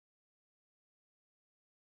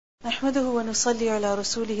نحمده ونصلي على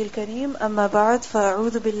رسوله الكريم أما بعد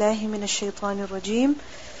فأعوذ بالله من الشيطان الرجيم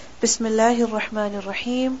بسم الله الرحمن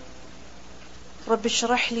الرحيم رب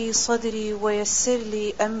اشرح لي صدري ويسر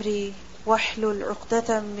لي أمري واحلل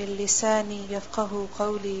عقدة من لساني يفقه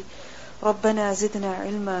قولي ربنا زدنا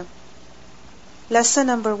علما. Lesson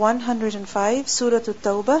number 105, Surah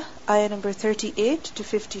At-Tawbah, ayah number 38 to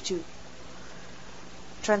 52.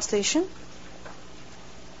 Translation: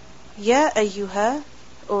 Ya ayyuha,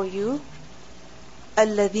 O you,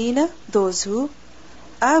 alladhina, those who,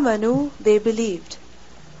 amanu, they believed,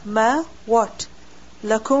 ma, what,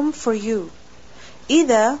 lakum, for you,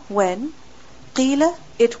 idha, when, qila,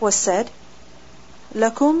 it was said,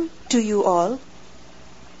 lakum, to you all,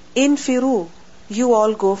 infiru, you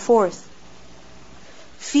all go forth,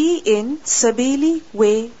 fi, in, sabili,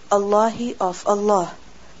 way, Allahi, of Allah,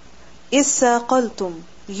 issaqaltum,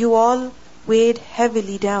 you all weighed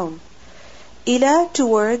heavily down, ila,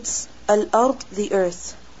 towards, al-ard, the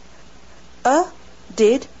earth,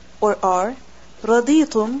 did, or are,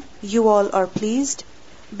 raditum, you all are pleased,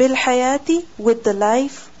 bil-hayati, with the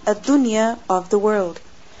life, ad-dunya, of the world,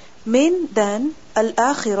 min, than,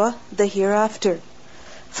 al-akhirah, the hereafter,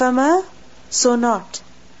 fama, so not,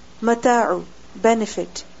 mata'u,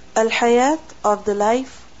 benefit, al-hayat, of the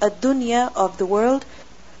life, ad-dunya, of the world,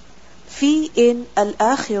 fi, in,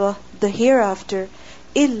 al-akhirah, the hereafter,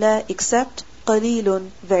 illa, except, qalilun,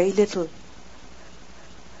 very little.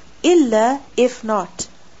 Illa, if not,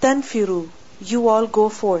 tanfiru, you all go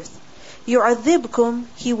forth. Yu'adhibkum,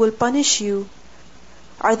 he will punish you.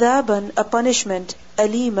 Adhaban, a punishment,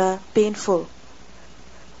 alima, painful.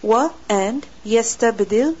 Wa, and,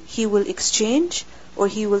 yastabdil, he will exchange, or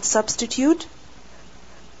he will substitute.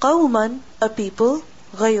 Qawman, a people,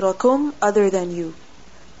 ghayrakum, other than you.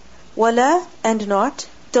 Wala, and not,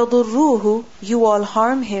 tadurruhu, you all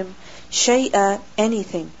harm him, shay'a,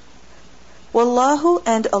 anything. Wallahu,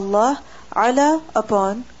 and Allah, ala,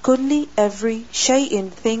 upon, kulli, every, shay'in,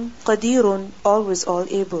 thing, qadirun, always all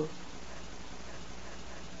able.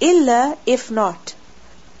 Illa, if not,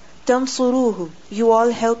 tansuruhu, you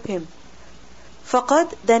all help him.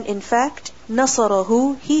 Faqad, then in fact,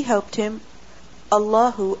 nasarahu, he helped him,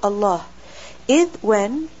 Allahu, Allah. Id,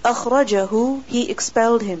 when, akhrajahu, he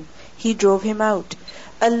expelled him, he drove him out.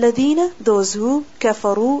 Alladhina, those who,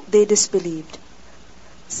 kafaru, they disbelieved.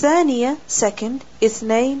 Thaniya, second,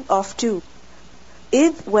 ithnain, of two.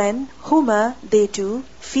 Id, when, huma, they two,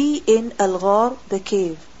 fi, in, al-ghar, the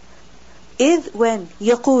cave. Id, when,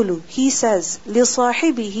 yaqulu, he says, li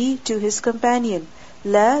sahibihi, to his companion,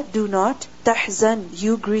 la, do not, tahzan,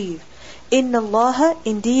 you grieve. Inna Allaha,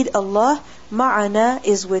 indeed Allah, ma'ana,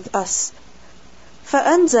 is with us.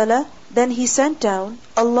 فَأَنزَلَ, then he sent down,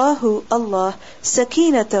 Allahu, Allah,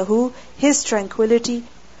 sakinatahu, his tranquility,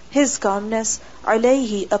 his calmness,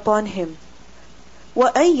 alayhi, upon him.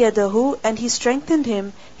 وَأَيَّدَهُ, and he strengthened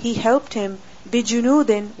him, he helped him,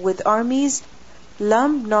 bijunudin, with armies,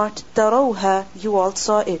 lam, not, tarawha, you all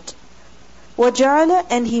saw it. وَجَعَلَ,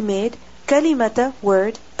 and he made, kalimata,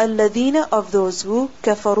 word, alladhina, of those who,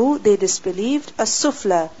 kafaru, they disbelieved,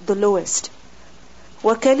 as-sufla, the lowest.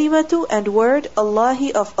 وَكَلِمَةُ, and word,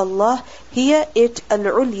 Allahi, of Allah, hiya, it,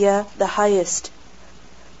 al-ulya, the highest.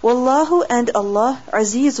 Wallahu, and Allah,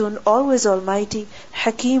 azizun, always almighty,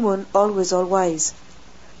 hakimun, always all wise.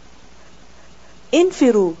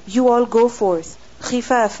 Infiru, you all go forth,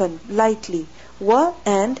 khifafan, lightly, wa,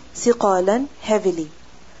 and, thiqalan, heavily.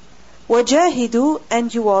 Wajahidu,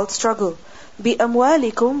 and you all struggle, bi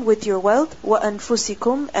amwalikum, with your wealth, wa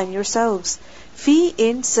anfusikum, and yourselves, fi,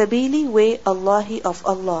 in, sabili, way, Allahi, of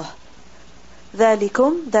Allah.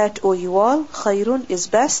 Dhalikum, that, O you all, khayrun, is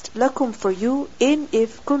best, lakum, for you, in,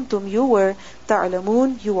 if, kuntum, you were,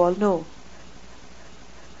 ta'lamun, you all know.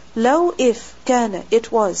 Law, if, kana,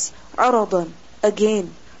 it was, aradan,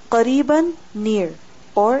 again, qariban, near,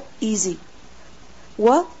 or easy.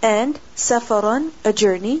 Wa, and, safaran, a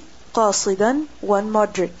journey, qasidan, one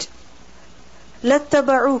moderate.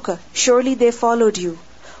 Lattaba'uka, surely they followed you.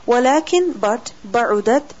 Walakin, but,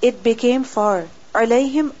 ba'udat, it became far,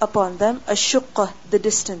 alayhim, upon them, ash-shuqqah, the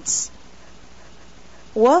distance.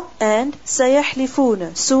 Wa, and,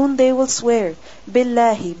 sayahlifuna, soon they will swear,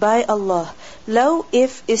 billahi, by Allah, law,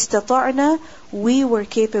 if, istata'na, we were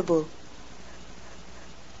capable.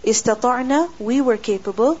 Istata'na, we were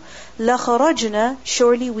capable, la kharajna,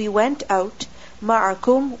 surely we went out,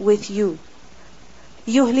 ma'akum, with you.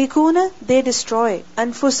 Yuhlikuna, they destroy,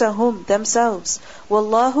 anfusahum, themselves.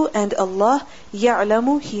 Wallahu, and Allah,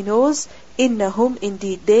 ya'lamu, he knows, innahum,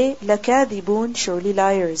 indeed they, lakadibun, surely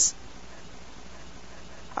liars.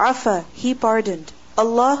 Afa, he pardoned,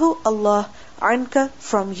 Allahu, Allah, anka,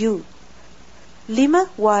 from you. Lima,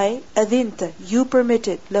 why, adhinta, you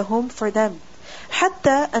permitted, lahum, for them.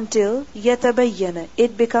 Hatta, until, yatabayyana,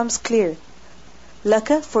 it becomes clear.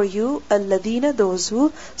 Laka, for you, alladina, those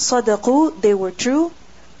who, sadaqu, they were true.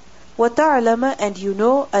 Wata'alama, and you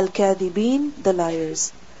know, al-kadhibin, the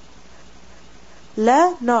liars.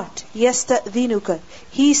 La, not, yasta'dhinuka,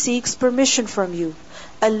 he seeks permission from you.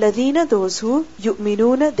 Alladina, those who,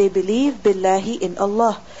 yu'minuna, they believe, billahi, in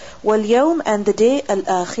Allah. Wal yawm, and the day,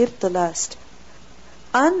 al-akhir, the last.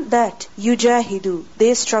 And that, yujahidu,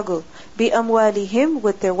 they struggle, bi amwalihim,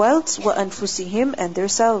 with their wealths, wa anfusihim, and their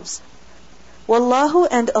selves. Wallahu,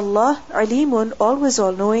 and Allah, alimun, always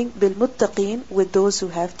all-knowing, bil muttaqeen, with those who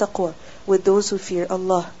have taqwa, with those who fear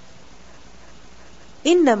Allah.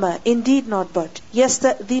 Innama, indeed not but,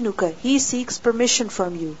 yasta'dhinuka, he seeks permission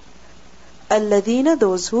from you. Alladina,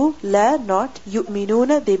 those who, la, not,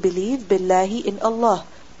 yu'minuna, they believe, billahi, in Allah.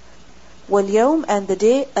 Wal yawm, and the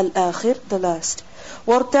day, al-akhir, the last.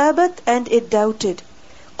 Wartabat, and it doubted.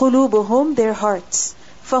 Qulubuhum, their hearts.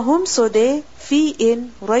 Fahum, so they, fi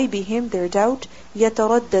in, raybihim, their doubt,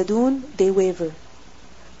 yataraddadun, they waver.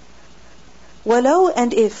 Walau,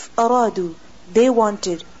 and if, aradu, they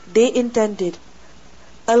wanted, they intended.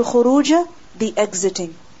 Al-khuruja, the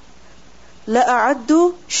exiting.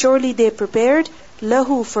 La'a'addu, surely they prepared,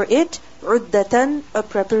 lahu, for it, uddatan, a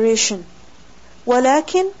preparation.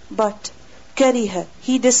 Walakin, but, kariha,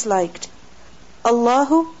 he disliked.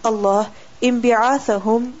 Allahu, Allah,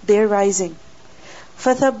 imbi'athahum, their rising.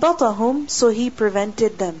 Fathabbatahum, so he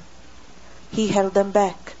prevented them. He held them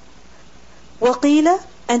back. Waqila,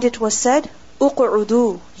 and it was said,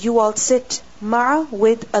 uq'udu, you all sit, ma'a,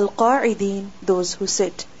 with al-qa'idin, those who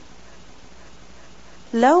sit.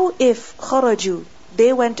 Law, if, kharaju,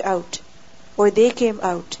 they went out, or they came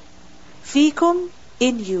out. Fikum,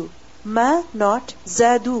 in you. Ma, not,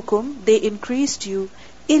 zadukum, they increased you,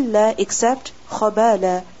 illa, except,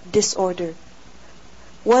 khabala, disorder.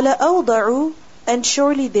 Wala awda'u, and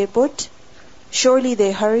surely they put, surely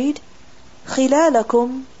they hurried,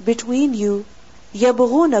 khilalakum, between you,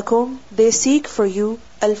 yabghunakum, they seek for you,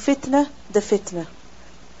 al-fitna, the fitna.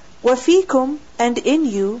 Wafikum, and in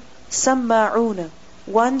you, samma'una,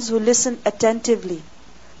 ones who listen attentively.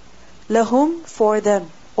 Lahum, for them,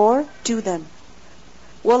 or to them.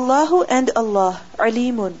 Wallahu, and Allah,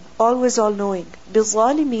 alimun, always all-knowing,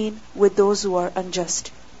 bizzalimeen, with those who are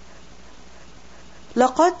unjust.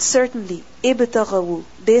 Laqad, certainly, ibtaghawu,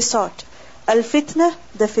 they sought, al-fitna,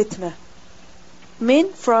 the fitna.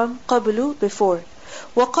 Min, from, qablu, before.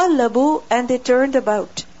 Waqallabu, and they turned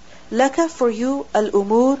about. Laka, for you,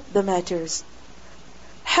 al-umur, the matters.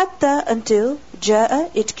 Hatta, until,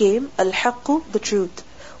 ja'a, it came, al-haqqu, the truth.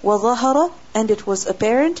 Wa-dhahara, and it was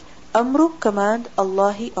apparent, amru, command,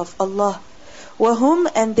 Allahi, of Allah. Wahum,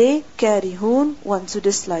 and they, karihun, ones who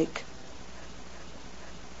dislike.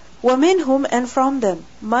 وَمِنْهُمْ, and from them,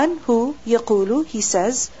 man who, yaqulu, he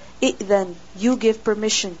says, إِذَن, you give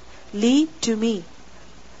permission, li, to me.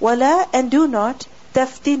 Wala, and do not,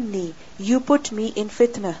 taftinni, you put me in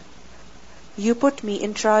fitna. You put me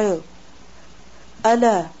in trial.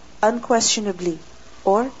 Ala, unquestionably,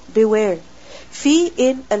 or beware. Fi,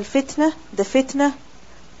 in, al-fitna, the fitna,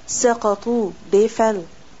 saqatu, they fell.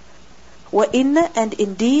 Wa inna, and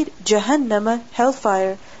indeed, jahannama,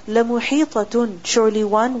 hellfire, lamuhitatun, surely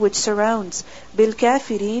one which surrounds, bil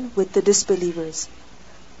kafirin, with the disbelievers.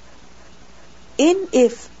 In,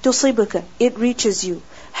 if, tusibaka, it reaches you,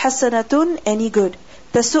 hasanatun, any good,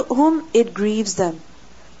 tasu'hum, it grieves them.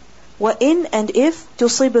 Wa in, and if,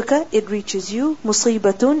 tusibaka, it reaches you,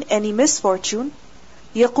 musibatun, any misfortune,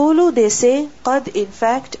 yaqulu, they say, qad, in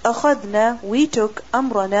fact, akhadna, we took,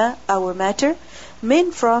 amrana, our matter,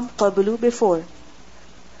 min, from, qablu, before.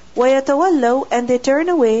 وَيَتَوَلَّوْا, and they turn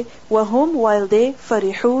away, وَهُمْ, while they,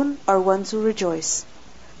 farihun, are ones who rejoice.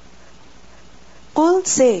 Qul,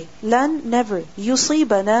 say, lan, never,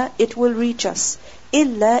 yusibana, it will reach us,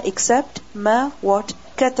 illa, except, ma, what,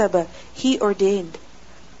 kataba, he ordained.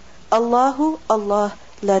 Allahu, Allah,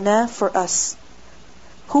 lana, for us.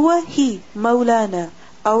 Huwa, he, maulana,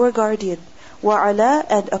 our guardian. وَعَلَى,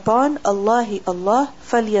 and upon, Allahi, Allah,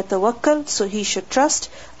 فَلْيَتَوَكَّلْ, so he should trust,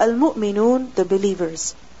 al-mu'minun, the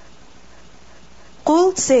believers.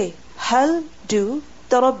 Qul, say, hal, do,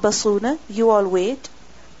 tarabbasuna, you all wait,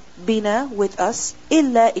 bina, with us,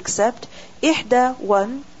 illa, except, ihda,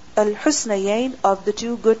 one, al-husnayayn, of the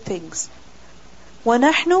two good things.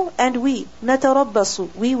 وَنَحْنُ, and we,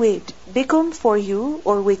 natarabbasu, we wait, bikum, for you,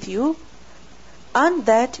 or with you, and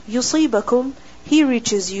that, yusibakum, he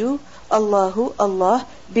reaches you, Allahu, Allah,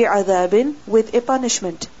 bi'adhabin, with a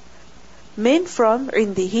punishment. Min, from,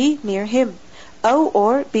 indihi, near him. Aw,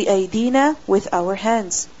 or, bi'aydina, with our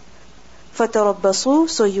hands. فَتَرَبَّصُوا,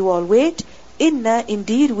 so you all wait. إِنَّا,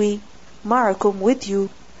 indeed we, مَعَكُمْ, with you,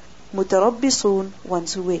 مُتَرَبِّصُونَ,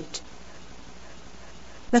 ones who wait.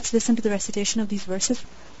 Let's listen to the recitation of these verses.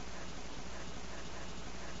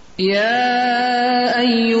 يا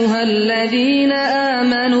أيها الذين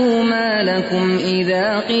آمنوا ما لكم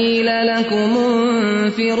إذا قيل لكم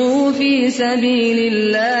انفروا في سبيل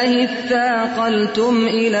الله اثاقلتم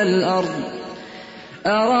إلى الأرض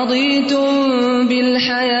أرضيتم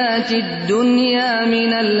بالحياة الدنيا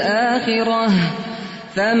من الآخرة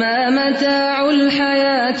فما متاع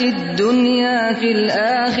الحياة الدنيا في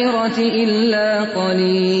الآخرة إلا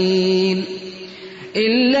قليل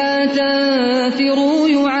إلا تنفروا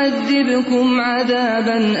يعذبكم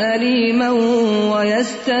عذابا أليما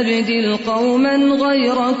ويستبدل قوما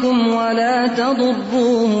غيركم ولا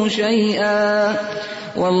تضروه شيئا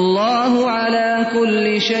والله على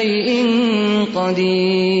كل شيء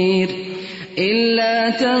قدير إلا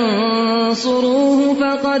تنصروه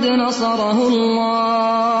فقد نصره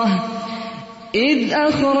الله إذ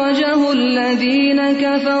أخرجه الذين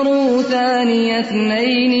كفروا ثاني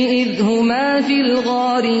اثنين إذ هما في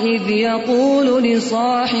الغار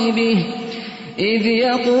إذ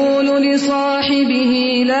يقول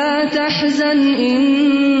لصاحبه لا تحزن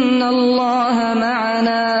إن الله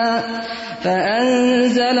معنا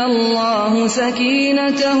فأنزل الله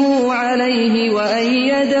سكينته عليه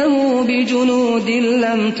وأيده بجنود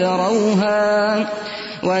لم تروها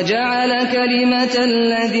وجعل كلمة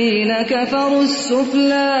الذين كفروا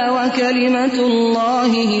السفلى وكلمة الله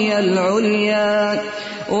هي العليا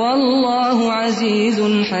والله عزيز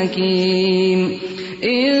حكيم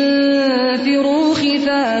انفروا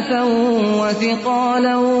خفافا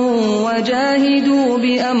وثقالا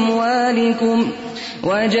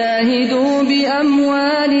وجاهدوا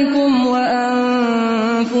بأموالكم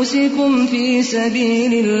وأنفسكم في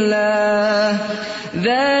سبيل الله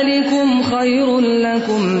ذلكم خير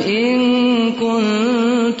لكم إن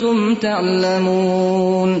كنتم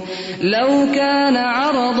تعلمون لو كان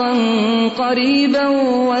عرضا قريبا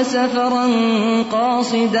وسفرا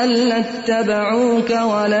قاصدا لاتبعوك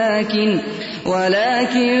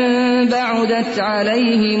ولكن بعدت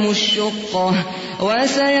عليهم الشقة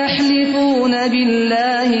وسيحلفون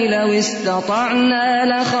بالله لو استطعنا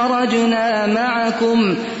لخرجنا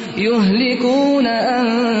معكم يهلكون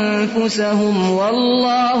أنفسهم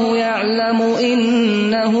والله يعلم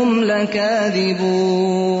إنهم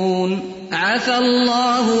لكاذبون عفى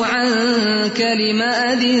الله عنك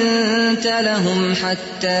لما أذنت لهم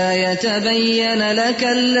حتى يتبين لك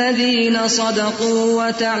الذين صدقوا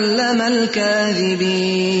وتعلم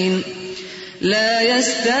الكاذبين لا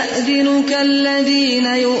يستأذنك الذين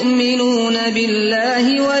يؤمنون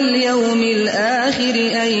بالله واليوم الآخر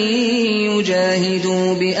أن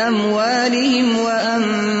يجاهدوا بأموالهم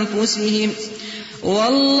وأنفسهم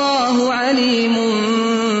والله عليم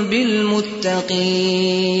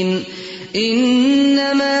بالمتقين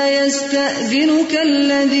إنما يستأذنك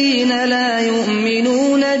الذين لا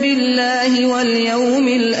يؤمنون بالله واليوم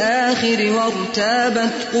الآخر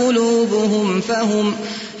وارتابت قلوبهم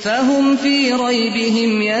فهم في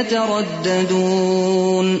ريبهم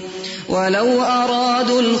يترددون ولو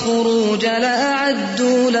أرادوا الخروج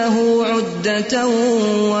لأعدوا له عدة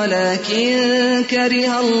ولكن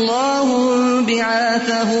كره الله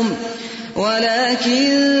بعاثهم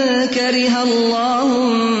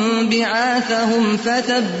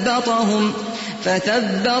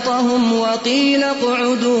فثبطهم وقيل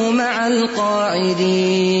اقعدوا مع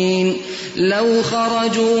القاعدين لو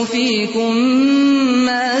خرجوا فيكم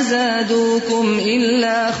ما زادوكم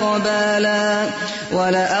إلا خبالا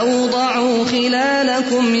ولأوضعوا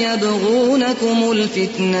خلالكم يبغونكم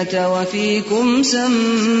الفتنة وفيكم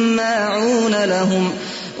سماعون لهم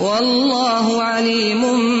والله عليم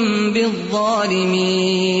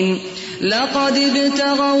بالظالمين لقد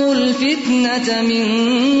ابتغوا الفتنة من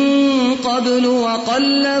قبل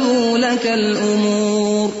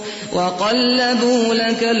وقلبوا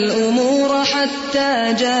لك الأمور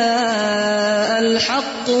حتى جاء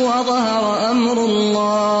الحق وظهر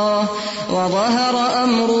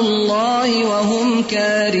أمر الله وهم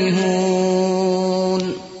كارهون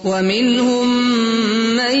ومنهم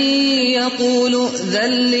من يقول ائذن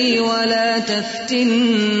لي ولا تفتني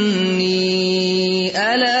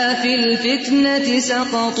ألا في الفتنة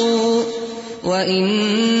سقطوا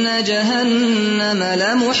وإن جهنم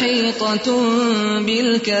لمحيطة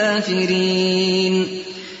بالكافرين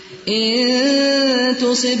إن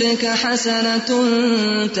تصبك حسنة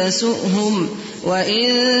تسؤهم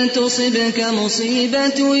وإن تصبك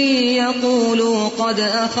مصيبة يقولوا قد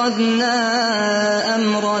أخذنا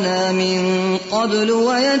أمرنا من قبل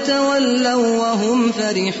ويتولوا وهم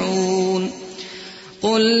فرحون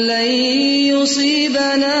قل لن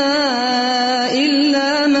يصيبنا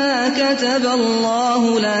إلا ما كتب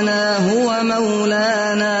الله لنا هو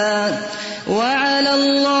مولانا وعلى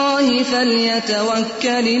الله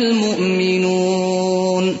فليتوكل المؤمنون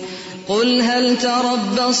قل هل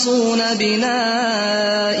تربصون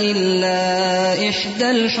بنا إلا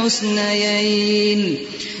إحدى الحسنيين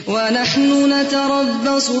ونحن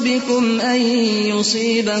نتربص بكم أن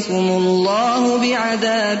يصيبكم الله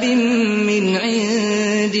بعذاب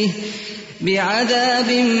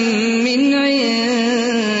من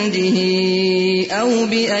عنده أو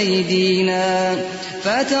بأيدينا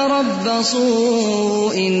فتربصوا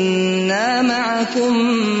إنا معكم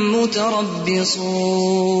متربصون